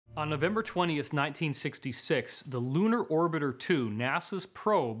On November 20th, 1966, the Lunar Orbiter 2, NASA's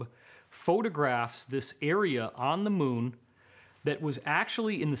probe, photographs this area on the moon that was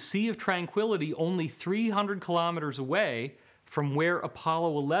actually in the Sea of Tranquility only 300 kilometers away from where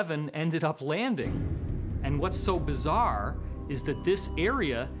Apollo 11 ended up landing. And what's so bizarre is that this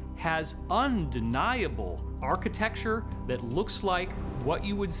area has undeniable architecture that looks like what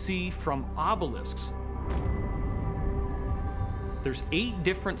you would see from obelisks. There's 8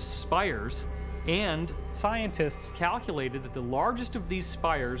 different spires, and scientists calculated that the largest of these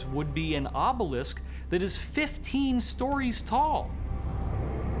spires would be an obelisk that is 15 stories tall.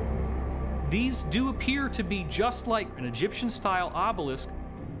 These do appear to be just like an Egyptian-style obelisk,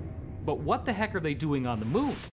 but what the heck are they doing on the moon?